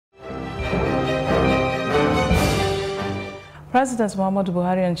President Muhammadu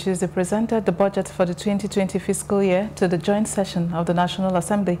Buhari on Tuesday presented the budget for the 2020 fiscal year to the joint session of the National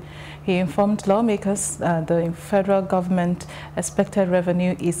Assembly. He informed lawmakers that the federal government expected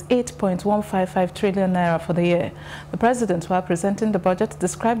revenue is 8.155 trillion naira for the year. The president, while presenting the budget,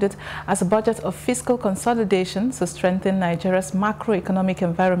 described it as a budget of fiscal consolidation to strengthen Nigeria's macroeconomic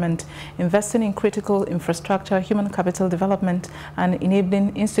environment, investing in critical infrastructure, human capital development, and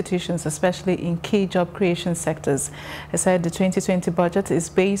enabling institutions, especially in key job creation sectors. He said the 2020 budget is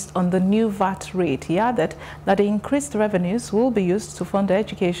based on the new VAT rate. He added that the increased revenues will be used to fund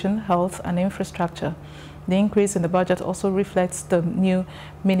education, health, and infrastructure. The increase in the budget also reflects the new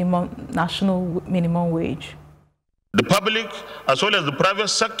national minimum wage. The public, as well as the private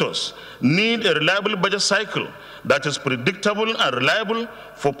sectors, need a reliable budget cycle that is predictable and reliable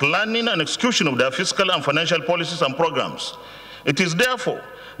for planning and execution of their fiscal and financial policies and programs. It is therefore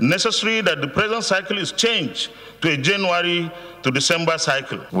necessary that the present cycle is changed to a January to December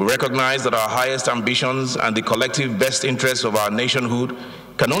cycle. We recognize that our highest ambitions and the collective best interests of our nationhood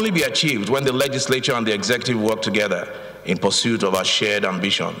can only be achieved when the legislature and the executive work together in pursuit of our shared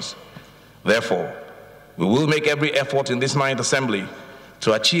ambitions. Therefore, we will make every effort in this ninth assembly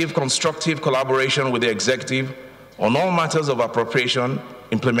to achieve constructive collaboration with the executive on all matters of appropriation,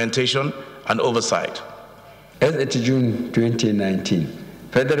 implementation, and oversight. As at June 2019,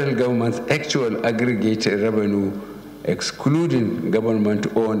 federal government's actual aggregate revenue, excluding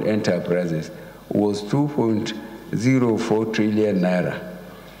government-owned enterprises, was 2.04 trillion naira.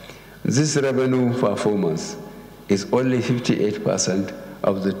 This revenue performance is only 58%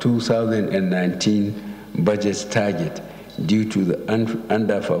 of the 2019 budget target due to the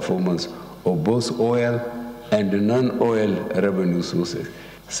underperformance of both oil and non-oil revenue sources.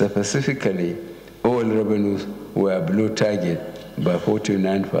 Specifically, oil revenues were below target by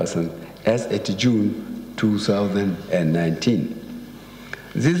 49% as at June 2019.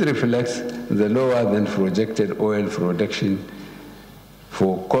 This reflects the lower than projected oil production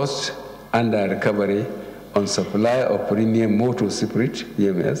for cost under recovery on supply of premium motor spirit,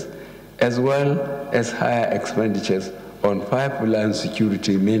 PMS, as well as higher expenditures on pipeline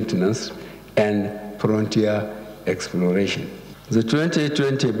security maintenance and frontier exploration. The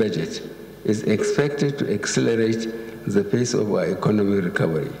 2020 budget is expected to accelerate the pace of our economic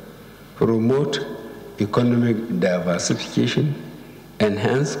recovery, promote economic diversification,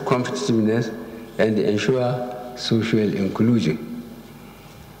 enhance competitiveness, and ensure social inclusion.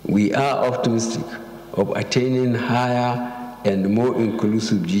 We are optimistic of attaining higher and more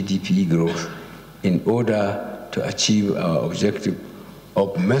inclusive GDP growth in order to achieve our objective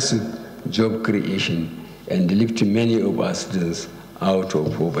of massive job creation and lift many of our citizens out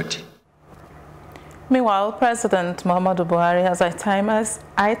of poverty. Meanwhile, President Muhammadu Buhari has itemized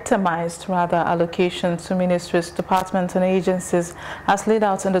allocations to ministries, departments, and agencies as laid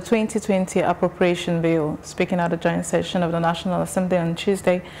out in the 2020 appropriation bill. Speaking at the joint session of the National Assembly on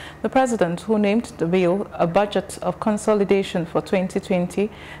Tuesday, the president, who named the bill a budget of consolidation for 2020,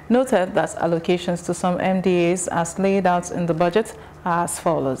 noted that allocations to some MDAs as laid out in the budget are as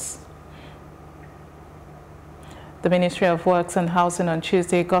follows. The Ministry of Works and Housing on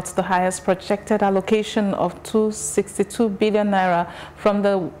Tuesday got the highest projected allocation of 262 billion naira from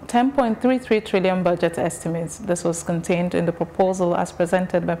the 10.33 trillion budget estimates. This was contained in the proposal as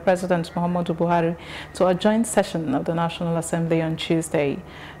presented by President Muhammadu Buhari to a joint session of the National Assembly on Tuesday.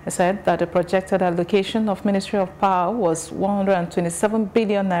 He said that the projected allocation of Ministry of Power was 127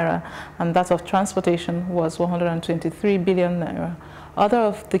 billion naira and that of Transportation was 123 billion naira. Other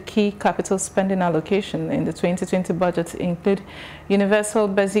of the key capital spending allocation in the 2020 budget include Universal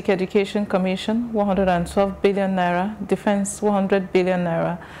Basic Education Commission, 112 billion naira, Defense, 100 billion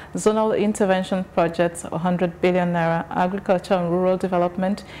naira, Zonal Intervention Projects, 100 billion naira, Agriculture and Rural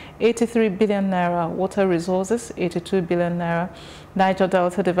Development, 83 billion naira, Water Resources, 82 billion naira, Niger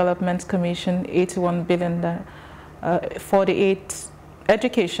Delta Development Commission, 81 billion naira,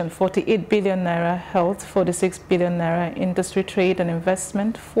 Education, 48 billion naira, Health, 46 billion naira, Industry, Trade and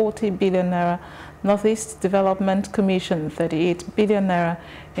Investment, 40 billion naira, Northeast Development Commission, 38 billion naira,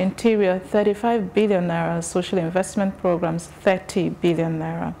 Interior, 35 billion naira, Social Investment Programs, 30 billion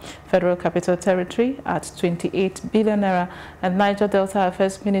naira, Federal Capital Territory at 28 billion naira, and Niger Delta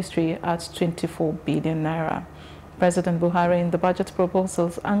Affairs Ministry at 24 billion naira. President Buhari in the budget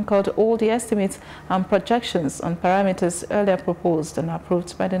proposals anchored all the estimates and projections on parameters earlier proposed and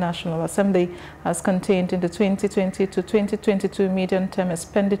approved by the National Assembly as contained in the 2020 to 2022 medium-term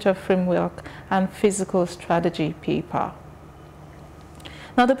expenditure framework and fiscal strategy paper.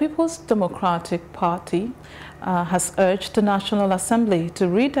 Now, Now, the People's Democratic Party has urged the National Assembly to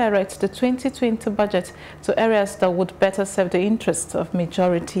redirect the 2020 budget to areas that would better serve the interests of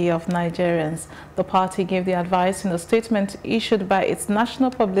majority of Nigerians. The party gave the advice in a statement issued by its National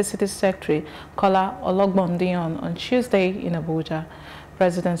Publicity Secretary, Kola Ologbondiyan, on Tuesday in Abuja.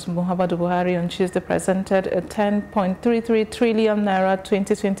 President Muhammadu Buhari on Tuesday presented a 10.33 trillion naira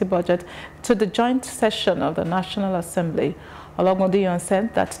 2020 budget to the joint session of the National Assembly. Ologbondiyan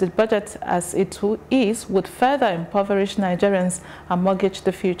said that the budget as it is would further impoverish Nigerians and mortgage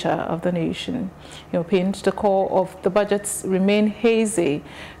the future of the nation. He opined the core of the budgets remain hazy,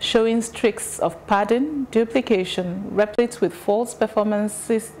 showing streaks of padding, duplication, replete with false performance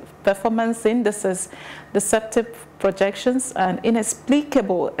indices, deceptive projections, and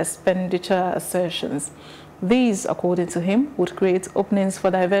inexplicable expenditure assertions. These, according to him, would create openings for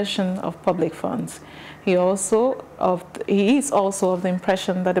diversion of public funds. He is also of the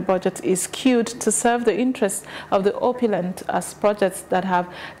impression that the budget is skewed to serve the interests of the opulent, as projects that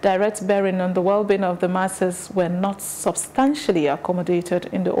have direct bearing on the well-being of the masses were not substantially accommodated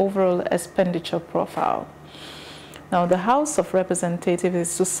in the overall expenditure profile. Now, the House of Representatives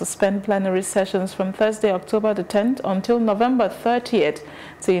is to suspend plenary sessions from Thursday, October the 10th until November 30th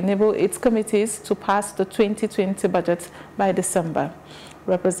to enable its committees to pass the 2020 budget by December.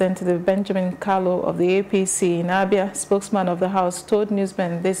 Representative Benjamin Kalu of the APC in Abia, spokesman of the House, told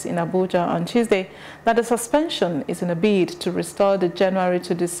newsmen this in Abuja on Tuesday that the suspension is in a bid to restore the January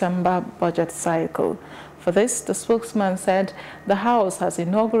to December budget cycle. For this, the spokesman said the House has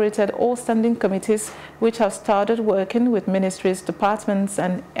inaugurated all standing committees which have started working with ministries, departments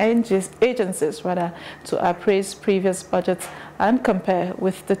and agencies to appraise previous budgets and compare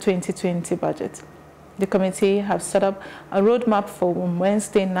with the 2020 budget. The committee have set up a roadmap for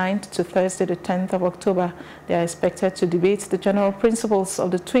Wednesday 9th to Thursday the 10th of October. They are expected to debate the general principles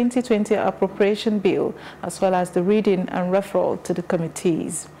of the 2020 appropriation bill as well as the reading and referral to the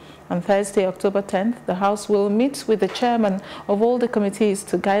committees. On Thursday, October 10th, the House will meet with the chairman of all the committees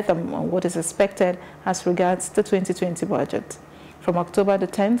to guide them on what is expected as regards the 2020 budget. From October the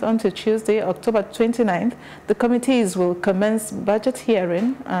 10th until Tuesday, October 29th, the committees will commence budget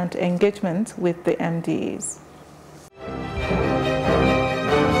hearing and engagement with the MDs.